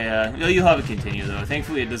 Oh, yeah. You'll have it continue, though.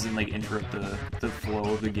 Thankfully, it doesn't, like, interrupt the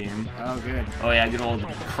flow of the game. Oh, good. Oh, yeah, good old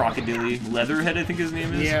Crocodile. Leatherhead, I think his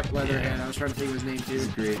name is? Yep, Leatherhead. Yeah. I was trying to think of his name, too. It's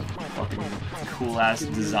great. Fucking cool-ass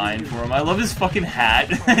design for him. I love his fucking hat.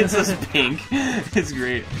 It's just pink. It's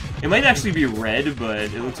great. It might actually be red, but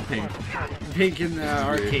it looks pink. Pink in the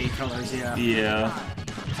arcade colors, yeah. Yeah.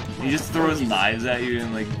 He just throws knives at you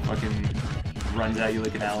and, like, fucking runs at you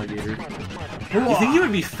like an alligator. You think he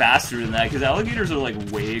would be faster than that, because alligators are, like,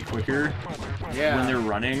 way quicker when they're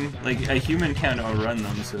running. Like, a human can't outrun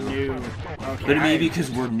them, so... Okay, but maybe because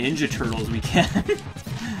we're Ninja Turtles, we can.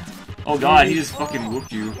 Oh god, he just fucking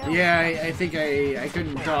whooped you. Yeah, I think I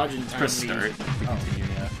couldn't dodge in time. Press start to continue,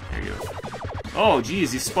 yeah. There you go. Oh,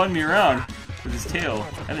 jeez, he spun me around with his tail.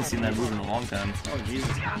 I haven't seen that move in a long time. Oh,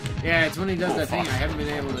 Jesus. Yeah, it's when he does that thing. I haven't been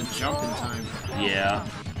able to jump in time. Yeah.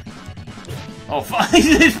 Oh, fuck.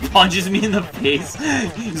 He just punches me in the face.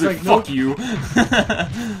 He's like, fuck you.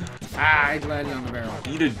 I landed on the barrel.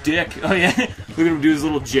 Eat a dick. Oh, yeah. Look at him do his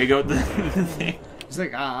little jig out the thing. He's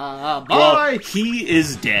like, bye! Well, he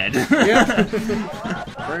is dead. Yeah.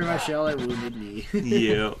 Very much shell it wounded me.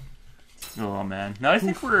 Yeah. Oh, man. Now I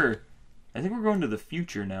think we're going to the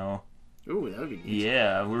future now. Ooh, that would be neat.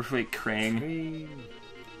 Yeah, we're like Krang.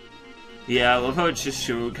 Yeah, I love how it just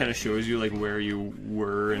kind of shows you like where you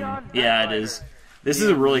were, and yeah, it is. This is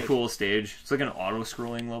a really cool stage. It's like an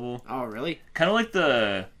auto-scrolling level. Oh, really? Kind of like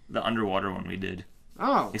the underwater one we did.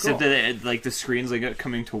 Oh, except cool. that like the screen's like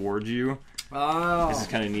coming towards you. Oh, this is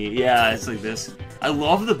kind of neat. Yeah, it's like this. I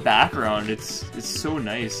love the background. It's so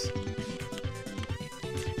nice.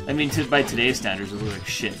 I mean, by today's standards, it looks like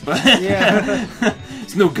shit, but yeah.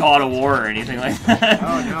 It's no God of War or anything like that.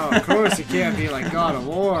 Oh no, of course it can't be like God of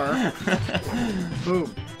War.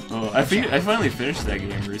 Boom. Oh, I finally finished that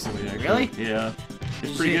game recently, actually. Really? Yeah.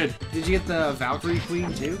 It's pretty good. Did you get the Valkyrie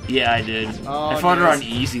Queen, too? Yeah, I did. Oh, I fought her on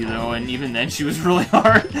easy, though, and even then she was really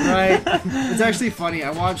hard. Right. It's actually funny. I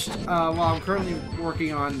watched, well, I'm currently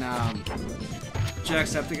working on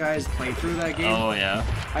Jacksepticeye's playthrough of that game. Oh, yeah.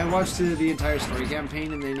 I watched the entire story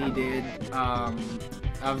campaign, and then he did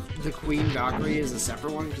the Queen Valkyrie is a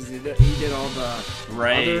separate one, because he did all the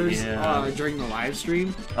others during the live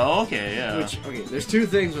stream. Oh, okay, yeah. Okay, there's two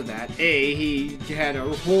things with that. A, he had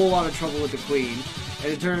a whole lot of trouble with the Queen,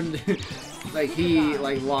 and it turned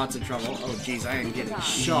lots of trouble. Oh, jeez, I am getting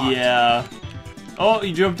shocked. Yeah. Oh,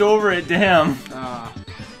 you jumped over it, damn. Ah.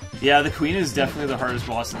 Yeah, the Queen is definitely the hardest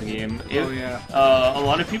boss in the game. Yeah. A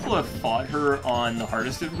lot of people have fought her on the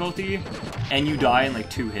hardest difficulty, and you die in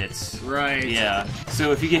like 2 hits. Right. Yeah.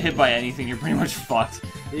 So if you get hit by anything, you're pretty much fucked.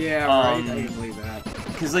 Yeah, right. I can believe that.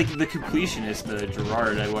 Because like the completionist,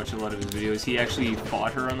 Gerard, I watch a lot of his videos. He actually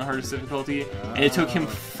fought her on the hardest difficulty, and it took him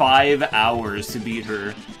 5 hours to beat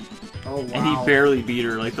her. Oh, wow. And he barely beat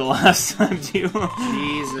her like the last time too.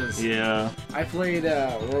 Jesus. Yeah. I played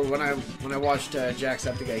when I watched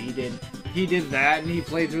Jacksepticeye, he did that, and he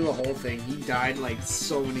played through the whole thing. He died like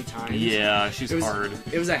so many times. Yeah, she's hard.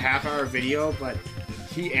 It was a half-hour video, but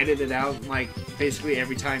he edited out like basically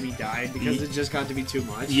every time he died because it just got to be too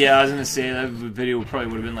much. Yeah, I was gonna say that video probably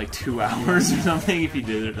would have been like 2 hours or something if he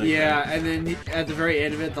did it. Like that. And then at the very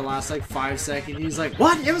end of it, the last like 5 seconds, he's like,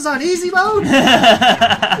 "What? It was on easy mode?"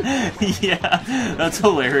 Yeah, that's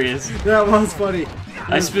hilarious. That was funny.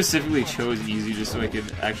 I specifically chose easy just so I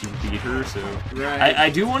could actually beat her. So right. I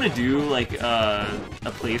do want to do like a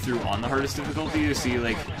playthrough on the hardest difficulty to see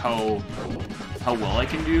like how how well I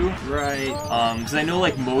can do. Right. Because I know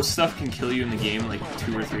like most stuff can kill you in the game in like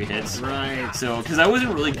 2 or 3 hits. Right. So, because I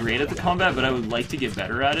wasn't really great at the combat, but I would like to get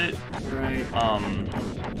better at it. Right.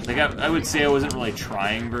 Like I would say I wasn't really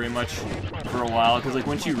trying very much for a while, because like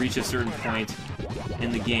once you reach a certain point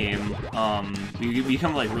in the game, you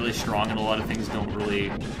become like really strong, and a lot of things don't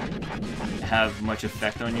really have much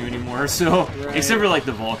effect on you anymore. So, right. Except for like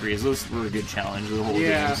the Valkyries, those were a good challenge the whole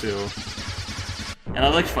game. So, and I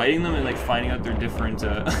like fighting them and like finding out their different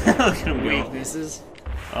look at them go. Weaknesses.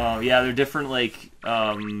 Yeah, they're different like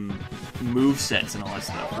move sets and all that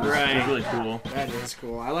stuff. Right. It's really cool. That is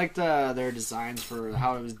cool. I liked their designs for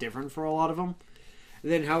how it was different for a lot of them.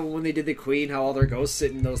 And then how when they did the Queen, how all their ghosts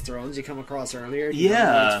sit in those thrones you come across earlier.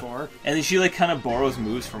 Yeah. And then she like kind of borrows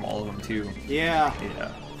moves from all of them too. Yeah.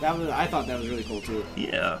 Yeah. I thought that was really cool too.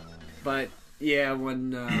 Yeah. But yeah,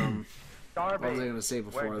 when what was I gonna say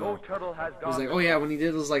before though? It was like, oh yeah, when he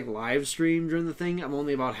did his like live stream during the thing, I'm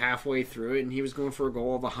only about halfway through it, and he was going for a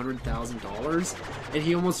goal of $100,000, and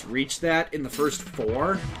he almost reached that in the first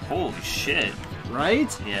 4. Holy shit! Right?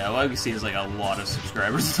 Yeah, well, I can see it's like a lot of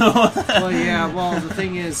subscribers though. Well, yeah. Well, the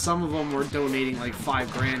thing is, some of them were donating like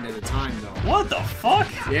 $5,000 at a time though. What the fuck?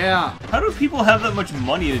 Yeah. How do people have that much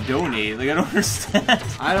money to donate? Like, I don't understand.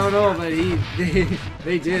 I don't know, but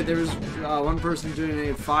they did. There was one person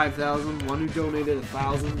donated $5,000, one who donated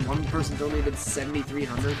 $1,000, one person donated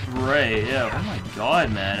 $7,300. Right. Yeah. Oh my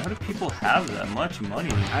god, man. How do people have that much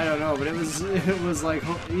money? I don't know, but it was like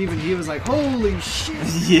even he was like, holy shit.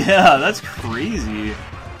 Yeah, that's crazy. There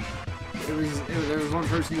was one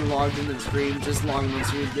person who logged into the stream, just logged on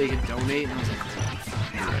so they could donate, and I was like,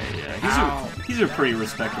 right, yeah. He's a pretty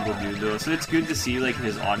respectable dude though, so it's good to see like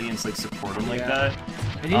his audience like support him like that.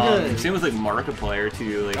 And he does. Same with like Markiplier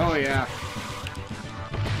too. Like, oh yeah.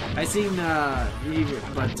 I seen he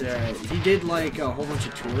did like a whole bunch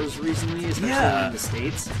of tours recently, especially in the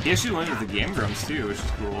States. He actually went with the Game Grumps too, which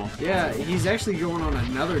is cool. Yeah, he's actually going on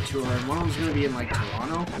another tour, and one of them's gonna be in like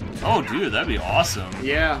Toronto. Oh, dude, that'd be awesome.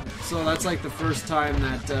 Yeah, so that's like the first time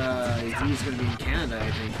that he's gonna be in Canada,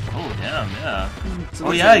 I think. Oh damn, yeah. So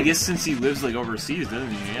oh yeah, I guess since he lives like overseas,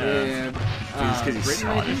 doesn't he? Yeah. Because he's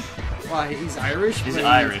Britain, Scottish. Well, he's Irish. He's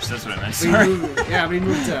Irish. That's what I meant. Sorry. But he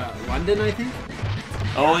moved to London, I think.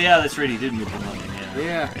 Oh yeah, that's right. He did move to London. Yeah.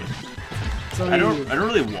 Yeah. Right. So I don't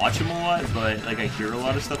really watch him a lot, but like I hear a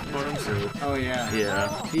lot of stuff about him. So. Oh yeah. Yeah.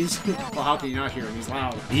 Well, how can you not hear him? He's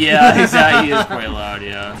loud. Yeah, exactly. He is quite loud.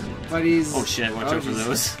 Yeah. But he's. Oh shit! Watch out for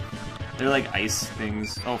those. They're like ice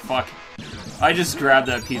things. Oh fuck! I just grabbed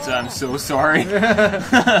that pizza. I'm so sorry.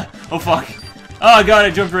 Oh fuck! Oh god!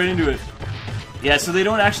 I jumped right into it. Yeah. So they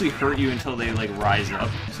don't actually hurt you until they like rise up.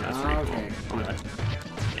 So that's pretty cool. Oh god.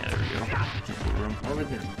 Yeah. There we go. Over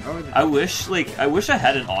there. I wish I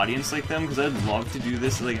had an audience like them, because I'd love to do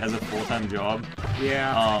this like as a full-time job.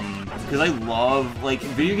 Yeah. Because I love like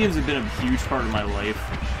video games have been a huge part of my life.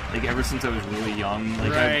 Like ever since I was really young.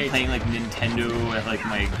 Like I'm playing like Nintendo at like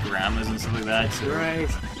my grandma's and stuff like that. So. Right.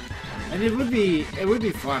 And it would be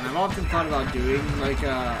fun. I've often thought about doing like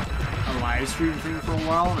a live stream thing for a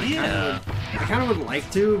while. And I kind of would like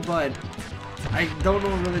to, but I don't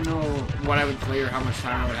really know what I would play or how much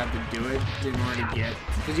time I would have to do it in order to get.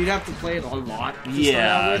 Because you'd have to play it a lot.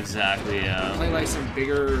 Yeah, exactly, yeah. Play like some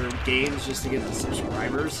bigger games just to get the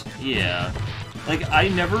subscribers. Yeah. Like, I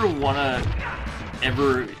never want to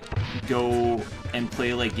ever go and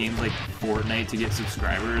play like games like Fortnite to get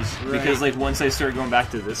subscribers. Right. Because like once I start going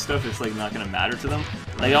back to this stuff, it's like not going to matter to them.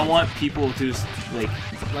 Like I want people to just like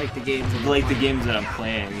the games that I'm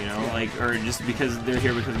playing, you know, like, or just because they're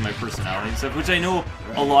here because of my personality and stuff, which I know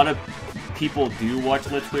a lot of people do watch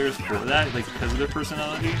Let's Players for that, like because of their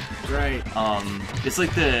personality. Right. It's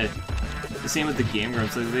like the same with the Game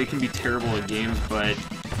Grumps. Like they can be terrible at games, but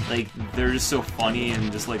like they're just so funny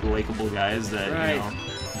and just like likable guys that you know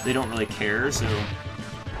they don't really care. So,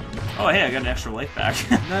 oh hey, I got an extra life back.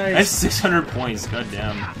 Nice. I have 600 points. God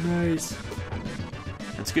damn. Nice.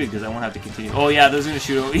 That's good because I won't have to continue. Oh yeah, those are gonna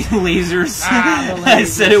shoot out lasers. Ah, the lasers. I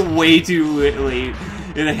said it way too late.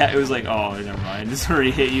 It was like, oh, never mind. It's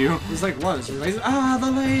already hit you. It's like, what? It's lasers? Ah, the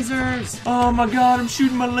lasers! Oh my god, I'm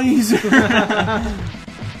shooting my laser.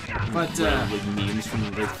 But like memes from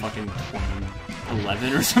like fucking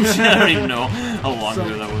 2011 or some shit. I don't even know how long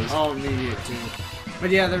ago that was. Oh, maybe too. But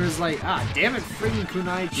yeah, there was like, damn it, friggin'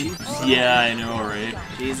 kunai cheap. Yeah, I know, right?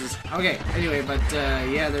 Jesus. Okay, anyway, but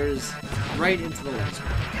yeah, there's right into the laser.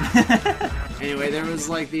 Anyway, there was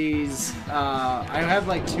like these, I have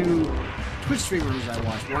like 2 Twitch streamers I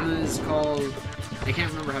watch. One is called I can't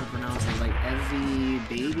remember how to pronounce it, like Evie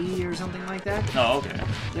Baby or something like that. Oh, okay.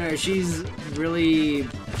 No, she's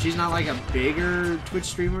not like a bigger Twitch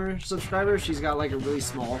streamer subscriber. She's got like a really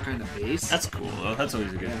small kind of base. That's cool though. That's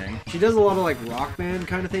always a good thing. She does a lot of like Rock Band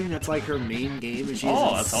kind of thing. That's like her main game, and she's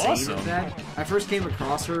that's insane awesome. at that. I first came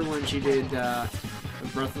across her when she did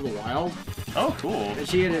Breath of the Wild. Oh, cool. And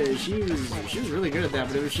she was really good at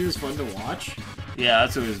that, but she was fun to watch. Yeah,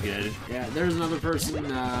 that's always good. Yeah, there's another person.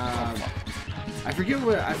 I forget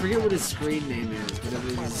what his screen name is, but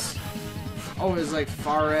it was like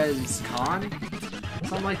Fares Khan,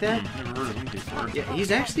 something like that. Never heard of him before. Yeah, he's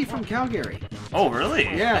actually from Calgary. Oh, really?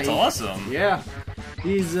 Yeah, that's awesome. Yeah,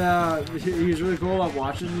 he's really cool. I'm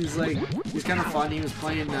watching. He's kind of fun. He was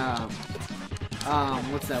playing.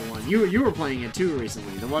 What's that one? You were playing it too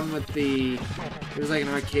recently. The one with it was like an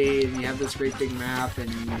arcade, and you have this great big map,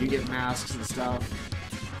 and you get masks and stuff.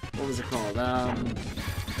 What was it called?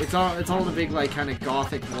 It's all in a big like kind of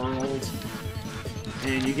gothic world,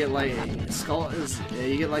 and you get like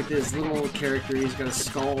you get like this little character. He's got a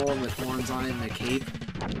skull with horns on it and a cape.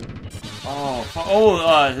 Fuck,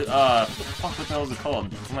 what the hell is it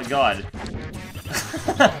called? Oh my god.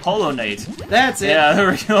 Hollow Knight. That's it. Yeah, there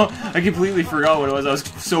we go. I completely forgot what it was. I was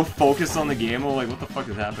so focused on the game. I'm like, what the fuck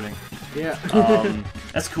is happening? Yeah.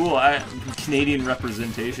 That's cool. Canadian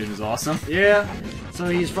representation is awesome. Yeah. So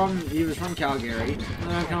he was from Calgary,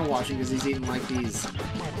 and I'm kind of watching because he's eating like these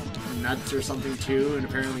nuts or something too, and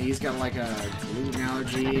apparently he's got like a gluten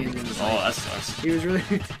allergy, and it was like, that sucks. he was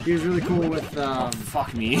really cool with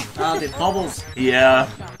fuck me. The bubbles. Yeah.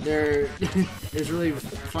 It's really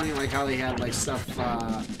funny like how they had like stuff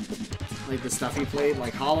like the stuff he played,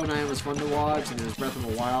 like Hollow Knight was fun to watch, and there was Breath of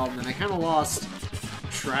the Wild, and then I kind of lost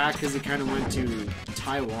track because he kind of went to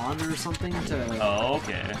Taiwan or something to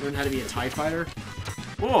learn how to be a TIE fighter.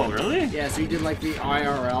 Whoa, really? Yeah, so he did like the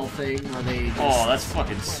IRL thing where they just... Oh, that's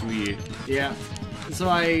fucking sweet. Yeah. So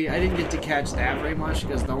I didn't get to catch that very much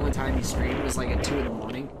because the only time he streamed was like at 2 in the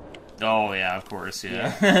morning. Oh, yeah, of course,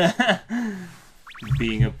 yeah.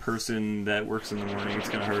 Being a person that works in the morning, it's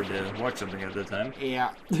kind of hard to watch something at that time.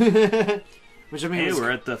 Yeah. Which I mean, hey,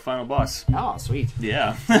 we're at the final boss. Oh, sweet.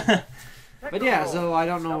 Yeah. But yeah, so I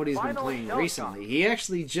don't know what he's been playing recently. He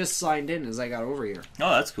actually just signed in as I got over here. Oh,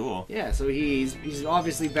 that's cool. Yeah, so he's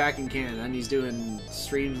obviously back in Canada, and he's doing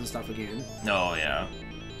streams and stuff again. Oh, yeah.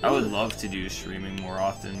 I would love to do streaming more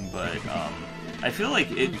often, but I feel like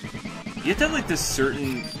you have to have like this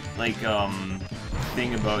certain like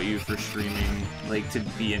thing about you for streaming, like to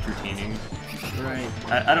be entertaining. Right.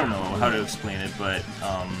 I don't know how to explain it, but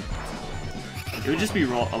it would just be a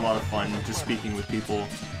lot of fun just speaking with people.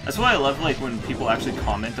 That's why I love like when people actually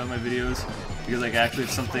comment on my videos, because like I actually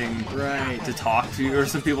have something to talk to, or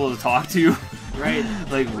some people to talk to, right?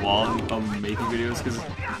 Like while I'm making videos, because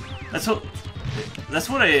that's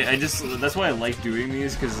why I like doing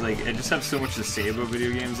these, because like I just have so much to say about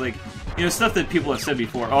video games, like, you know, stuff that people have said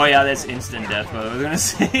before. Oh yeah, that's instant death, but I was gonna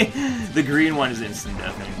say the green one is instant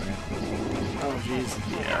death anyway. Oh jeez.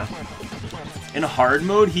 Yeah. In hard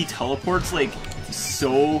mode, he teleports like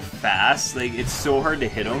so fast, like it's so hard to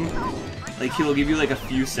hit him. Like he'll give you like a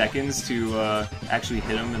few seconds to actually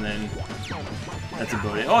hit him, and then that's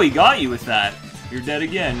about it. Oh, he got you with that. You're dead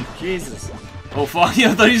again. Jesus. Oh fuck!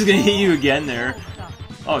 I thought he was gonna hit you again there.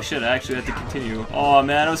 Oh shit! I actually have to continue. Oh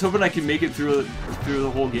man, I was hoping I could make it through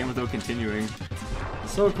the whole game without continuing.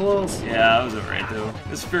 So close. Yeah, that was alright though.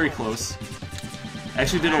 It's very close. I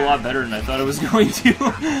actually did a lot better than I thought I was going to.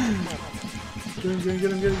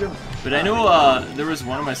 Get him. But I know there was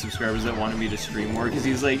one of my subscribers that wanted me to stream more, because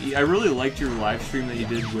he's like, I really liked your live stream that you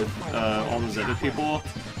did with all those other people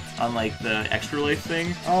on like the Extra Life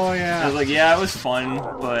thing. Oh yeah. I was like, yeah, it was fun,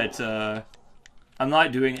 but I'm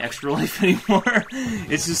not doing Extra Life anymore.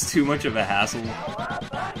 It's just too much of a hassle.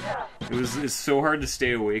 It's so hard to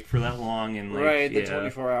stay awake for that long, and like, the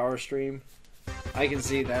 24-hour stream. I can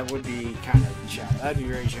see that would be kind of that'd be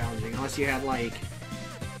very challenging unless you had like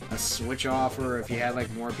a switch off, or if you had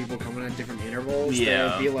like more people coming at different intervals. Yeah.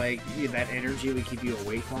 It'd be like that energy would keep you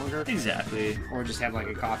awake longer. Exactly. Or just have like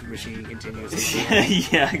a coffee machine continuously.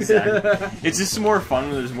 Yeah, exactly. It's just more fun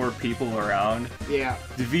when there's more people around. Yeah.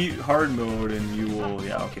 Defeat hard mode and you will,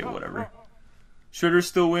 yeah, okay, whatever. Shredder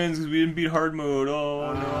still wins because we didn't beat hard mode.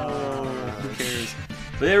 Oh no. Who cares?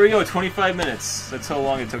 But there we go, 25 minutes. That's how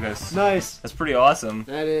long it took us. Nice. That's pretty awesome.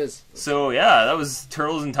 That is. So yeah, that was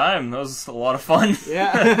Turtles in Time. That was a lot of fun.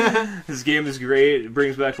 Yeah. This game is great. It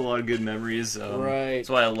brings back a lot of good memories. Right. That's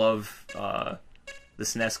why I love the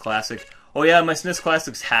SNES Classic. Oh yeah, my SNES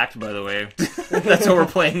Classic's hacked, by the way. That's how we're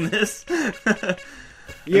playing this.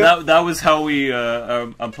 Yeah. That was how we.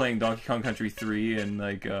 I'm playing Donkey Kong Country 3, and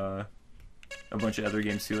like a bunch of other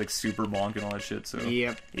games too, like Super Bonk and all that shit. So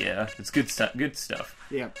Yep. yeah, it's good stuff. Good stuff.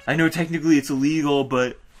 Yep. I know technically it's illegal,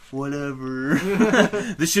 but whatever.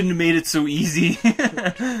 This shouldn't have made it so easy.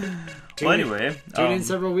 Well, anyway, tune in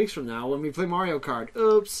several weeks from now when we play Mario Kart.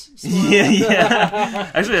 Oops.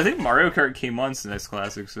 Yeah. Actually, I think Mario Kart came on SNES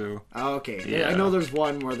Classic, so. Oh, okay. Yeah. I know there's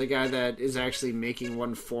one where the guy that is actually making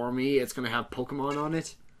one for me, it's going to have Pokemon on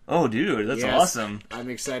it. Oh, dude, that's Yes, awesome. I'm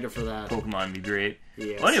excited for that. Pokemon would be great.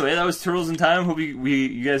 Yes. Well, anyway, that was Turtles in Time. Hope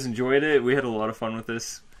you guys enjoyed it. We had a lot of fun with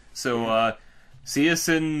this. So, see us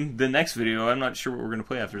in the next video. I'm not sure what we're going to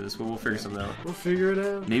play after this, but we'll figure something out. We'll figure it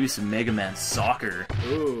out. Maybe some Mega Man Soccer.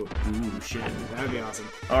 Ooh. Ooh, shit. That'd be awesome.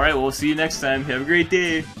 Alright, well, we'll see you next time. Have a great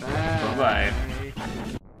day. Bye. Bye-bye.